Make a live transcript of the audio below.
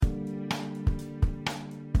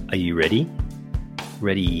Are you ready?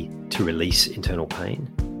 Ready to release internal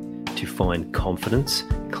pain? To find confidence,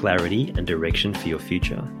 clarity, and direction for your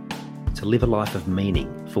future? To live a life of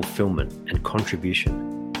meaning, fulfillment, and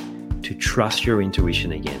contribution? To trust your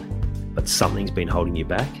intuition again, but something's been holding you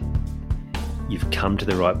back? You've come to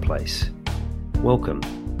the right place. Welcome.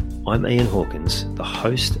 I'm Ian Hawkins, the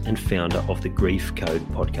host and founder of the Grief Code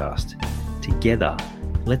podcast. Together,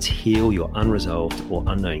 let's heal your unresolved or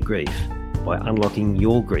unknown grief by unlocking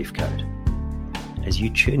your grief code. As you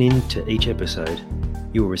tune in to each episode,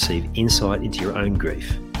 you will receive insight into your own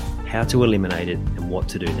grief, how to eliminate it, and what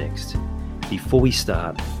to do next. Before we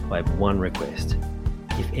start, I have one request.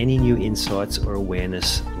 If any new insights or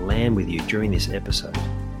awareness land with you during this episode,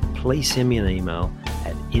 please send me an email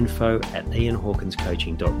at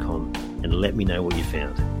info@ianhawkinscoaching.com and let me know what you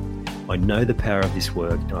found. I know the power of this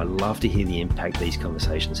work and I love to hear the impact these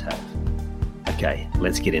conversations have. Okay,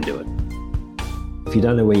 let's get into it. If you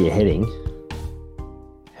don't know where you're heading,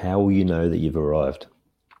 how will you know that you've arrived?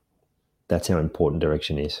 That's how important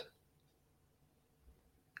direction is.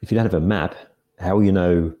 If you don't have a map, how will you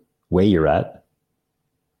know where you're at,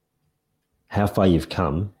 how far you've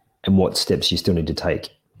come, and what steps you still need to take,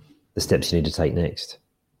 the steps you need to take next?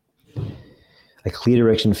 A clear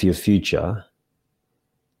direction for your future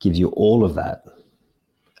gives you all of that,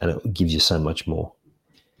 and it gives you so much more.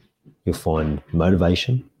 You'll find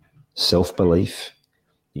motivation, self-belief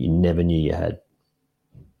that you never knew you had.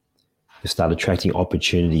 You'll start attracting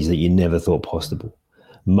opportunities that you never thought possible,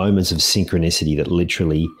 moments of synchronicity that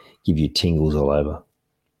literally give you tingles all over.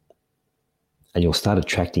 And you'll start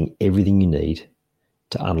attracting everything you need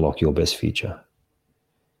to unlock your best future.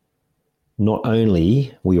 Not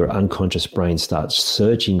only will your unconscious brain start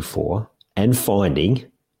searching for and finding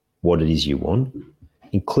what it is you want,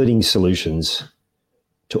 including solutions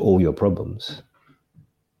to all your problems,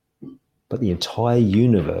 but the entire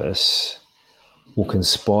universe will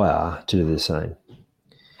conspire to do the same.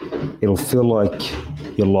 It'll feel like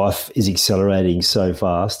your life is accelerating so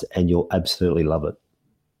fast and you'll absolutely love it.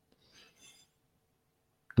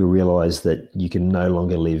 You'll realize that you can no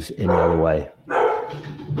longer live any other way.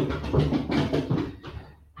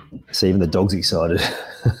 So even the dog's excited.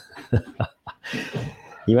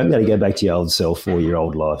 You won't be able to go back to your old self or your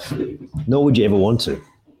old life, nor would you ever want to.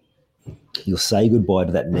 You'll say goodbye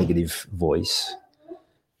to that negative voice.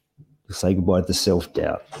 You'll say goodbye to the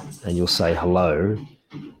self-doubt, and you'll say hello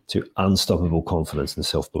to unstoppable confidence and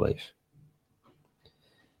self-belief.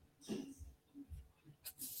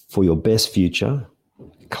 For your best future,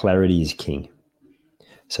 clarity is king.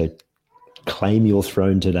 So claim your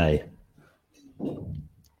throne today.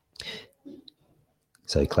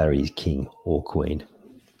 So clarity is king or queen.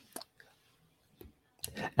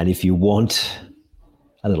 And if you want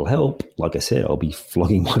a little help, like I said, I'll be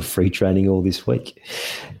flogging my free training all this week.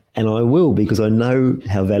 And I will, because I know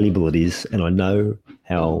how valuable it is, and I know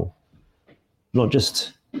how not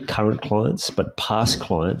just current clients, but past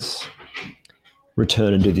clients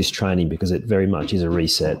return and do this training, because it very much is a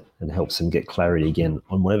reset and helps them get clarity again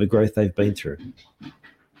on whatever growth they've been through.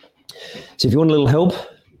 So if you want a little help,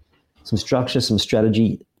 some structure, some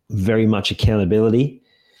strategy, very much accountability,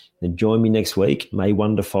 then join me next week, May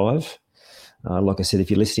 1 to 5. Like I said,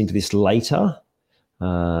 if you're listening to this later,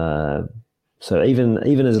 so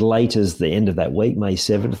even as late as the end of that week, May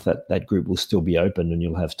 7th, that group will still be open and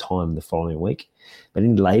you'll have time the following week. But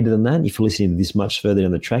any later than that, if you're listening to this much further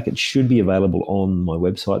down the track, it should be available on my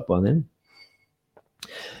website by then.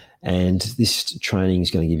 And this training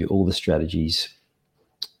is going to give you all the strategies,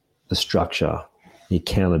 the structure, the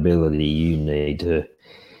accountability you need to get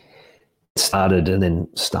started and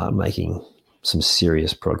then start making some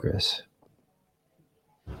serious progress.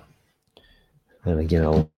 And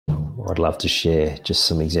again, I'd love to share just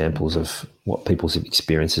some examples of what people's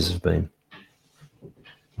experiences have been.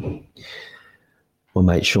 My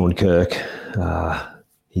mate Sean Kirk,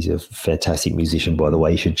 he's a fantastic musician, by the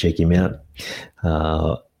way. You should check him out.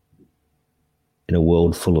 In a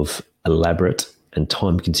world full of elaborate and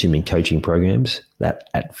time-consuming coaching programs that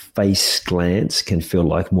at face glance can feel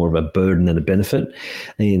like more of a burden than a benefit,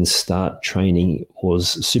 and start training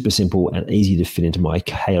was super simple and easy to fit into my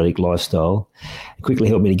chaotic lifestyle. It quickly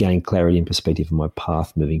helped me to gain clarity and perspective on my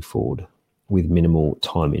path moving forward with minimal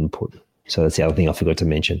time input. So that's the other thing I forgot to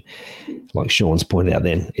mention. Like Sean's pointed out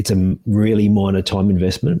then, it's a really minor time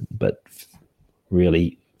investment, but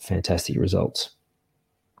really fantastic results.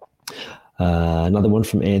 Another one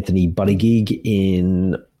from Anthony Buttigieg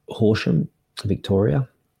in Horsham, Victoria.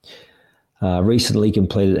 Recently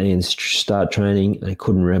completed Ian's start training, and I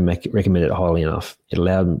couldn't recommend it highly enough. It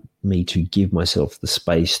allowed me to give myself the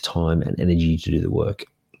space, time, and energy to do the work.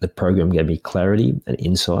 The program gave me clarity and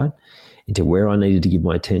insight into where I needed to give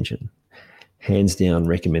my attention. Hands down,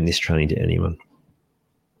 recommend this training to anyone.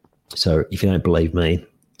 So if you don't believe me,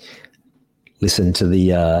 listen to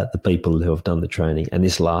the people who have done the training. And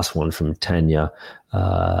this last one from Tanya,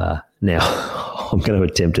 now I'm going to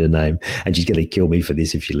attempt her name, and she's going to kill me for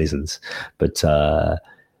this if she listens. But I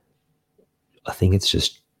think it's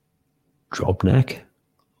just Drobnak.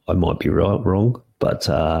 I might be wrong, but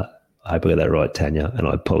I hope I got that right, Tanya, and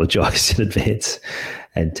I apologise in advance.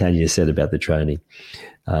 And Tanya said about the training,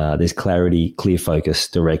 there's clarity, clear focus,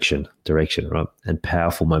 direction, right? And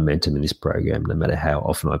powerful momentum in this program, no matter how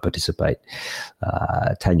often I participate.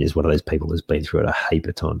 Tanya's one of those people who's been through it a heap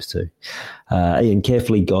of times too. Ian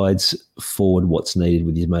carefully guides forward what's needed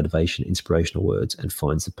with his motivation, inspirational words, and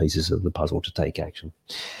finds the pieces of the puzzle to take action.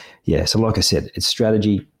 Yeah, so like I said, it's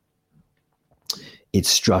strategy, it's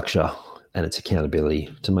structure, and it's accountability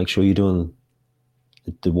to make sure you're doing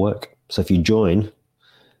the work. So if you join,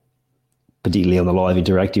 particularly on the live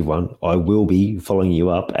interactive one, I will be following you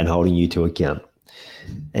up and holding you to account.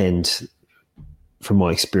 And from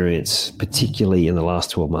my experience, particularly in the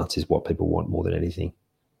last 12 months, is what people want more than anything.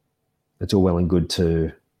 It's all well and good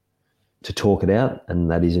to talk it out, and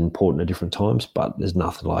that is important at different times, but there's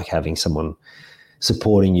nothing like having someone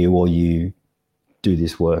supporting you while you do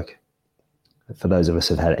this work. For those of us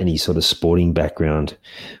who have had any sort of sporting background,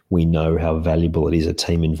 we know how valuable it is, a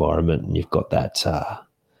team environment, and you've got that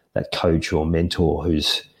coach or mentor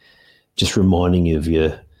who's just reminding you of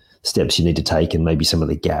your steps you need to take and maybe some of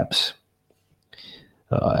the gaps.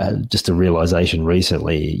 Just a realization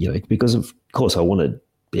recently, because of course I want to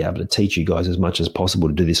be able to teach you guys as much as possible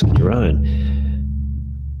to do this on your own.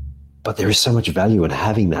 But there is so much value in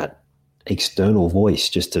having that external voice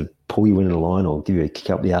just to pull you in a line or give you a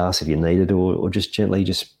kick up the arse if you need it, or just gently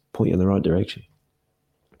just point you in the right direction.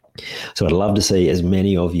 So I'd love to see as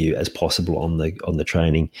many of you as possible on the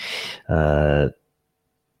training. Probably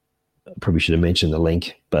should have mentioned the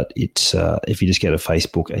link, but it's if you just go to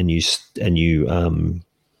Facebook and you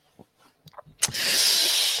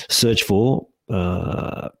search for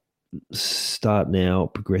Start Now,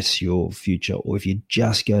 Progress Your Future, or if you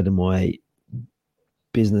just go to my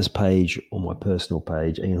business page or my personal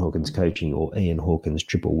page, Ian Hawkins Coaching or Ian Hawkins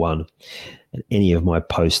 111, and any of my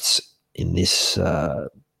posts in this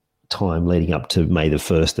time leading up to May the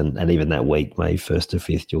 1st and even that week, May 1st to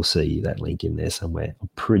 5th, you'll see that link in there somewhere. I'm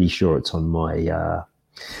pretty sure it's on my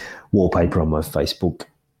wallpaper on my Facebook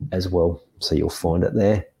as well, so you'll find it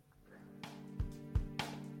there.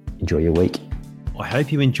 Enjoy your week. I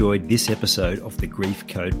hope you enjoyed this episode of the Grief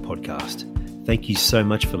Code podcast. Thank you so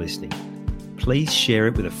much for listening. Please share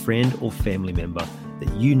it with a friend or family member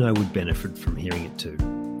that you know would benefit from hearing it too.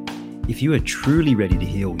 If you are truly ready to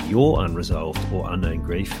heal your unresolved or unknown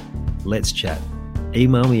grief, let's chat.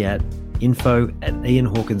 Email me at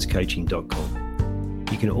info@ianhawkinscoaching.com.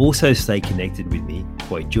 You can also stay connected with me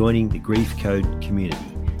by joining the Grief Code community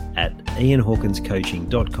at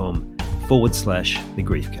ianhawkinscoaching.com/the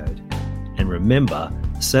Grief Code. And remember,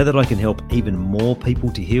 so that I can help even more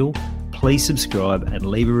people to heal, please subscribe and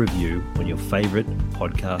leave a review on your favorite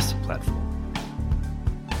podcast platform.